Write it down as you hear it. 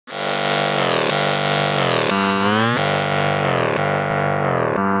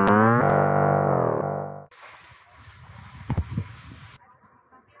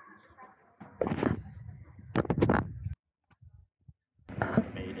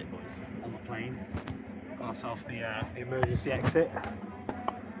ourselves the emergency exit.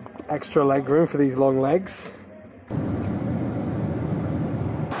 Extra leg room for these long legs.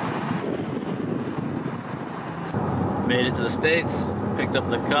 Made it to the States, picked up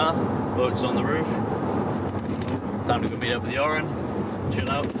the car, boat's on the roof. Time to go meet up with Yoran,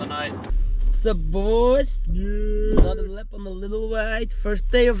 chill out for the night. What's up, boys? Another lap on the little white. First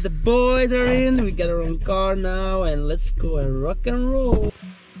day of the boys are in. We got our own car now, and let's go and rock and roll.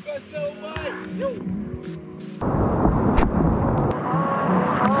 Pistyll,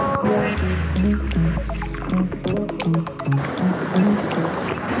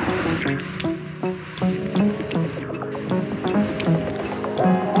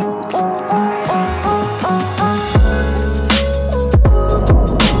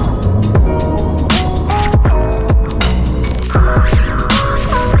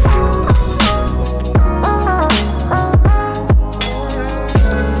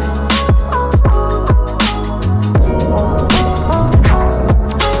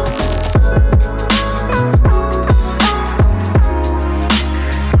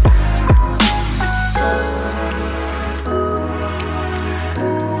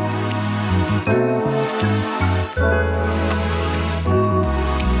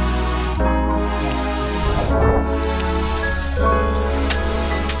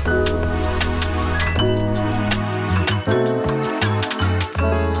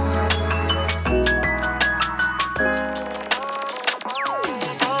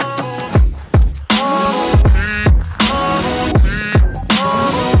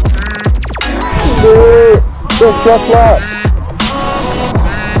 just left.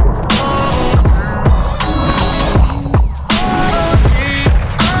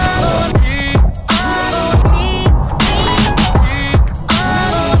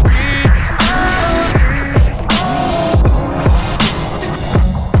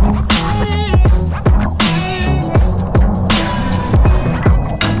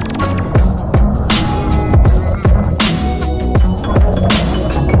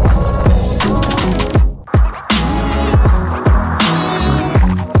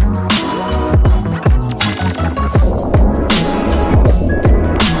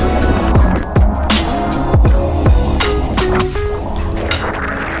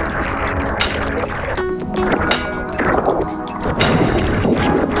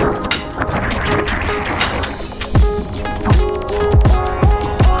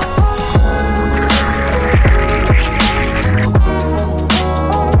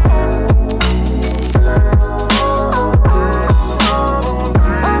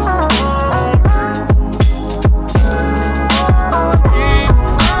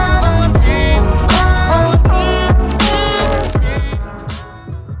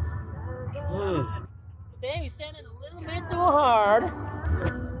 Damn, he's sending a little bit too hard.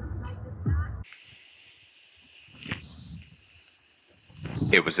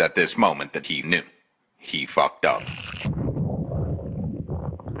 It was at this moment that he knew. He fucked up.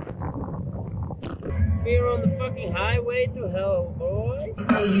 We're on the fucking highway to hell, boys.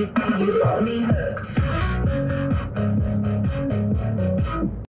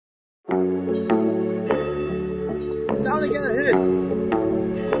 Down again ahead.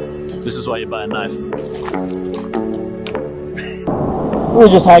 This is why you buy a knife. We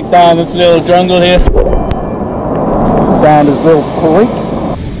just hiked down this little jungle here. Down this little creek.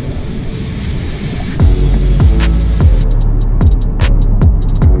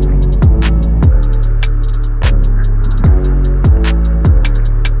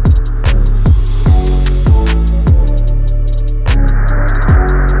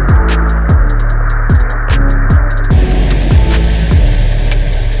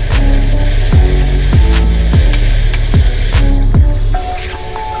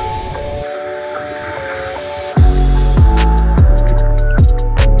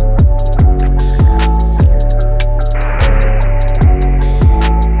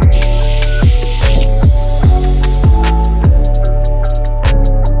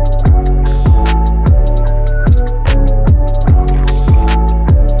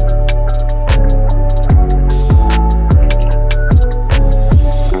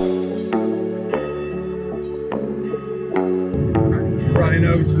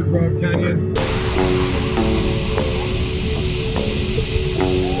 Over to the Broad Canyon.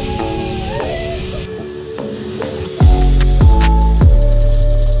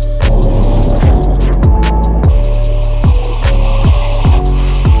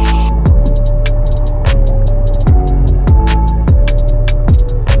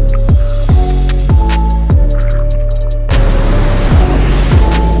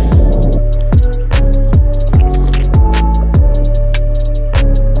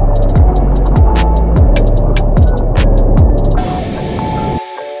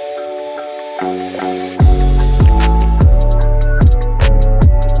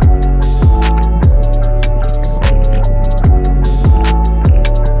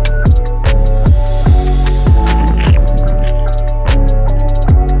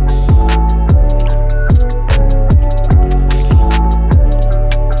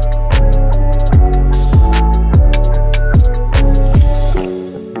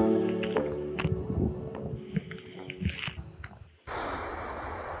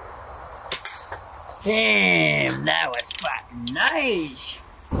 Damn, that was fucking nice.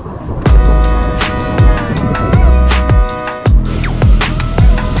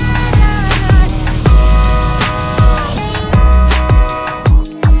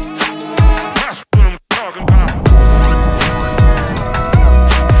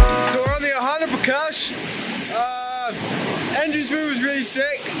 Engine's move was really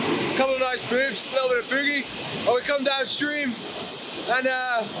sick. A couple of nice moves, a little bit of boogie. Oh, we come downstream and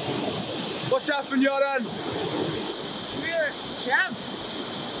what's happened, Yoran? We're jammed.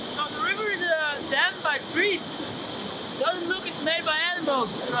 So the river is dammed by trees. Doesn't look it's made by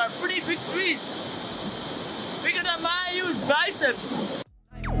animals. There are pretty big trees. Bigger than my used biceps.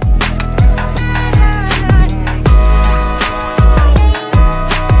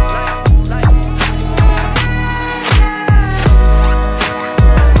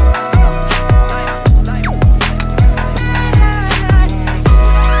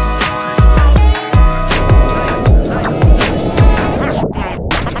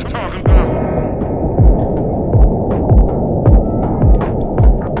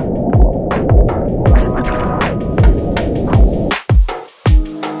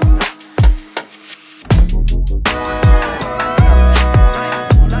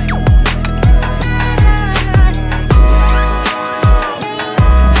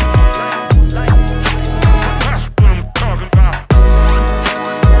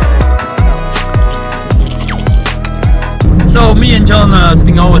 So me and John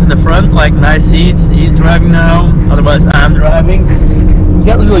sitting always in the front, like nice seats. He's driving now, otherwise I'm driving. We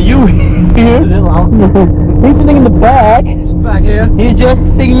got little you here. He's sitting in the back. It's back here. He's just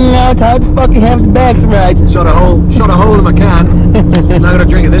figuring out how to fucking have the bags right. Shot a hole in my can. Now I gotta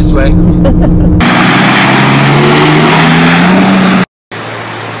drink it this way.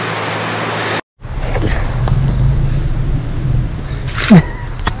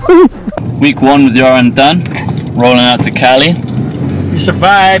 Week 1 with Yoran done. Rolling out to Cali. You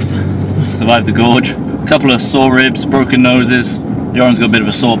survived. Survived the gorge. A couple of sore ribs, broken noses. Yoran's got a bit of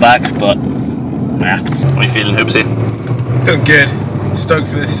a sore back, but nah. What are you feeling, Hoopsie? Feeling good. Stoked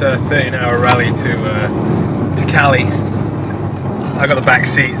for this 13-hour rally to Cali. I got the back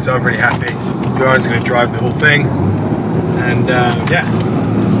seat, so I'm really happy. Yoran's going to drive the whole thing, and yeah.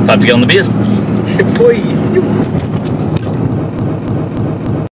 Time to get on the beers. Boy.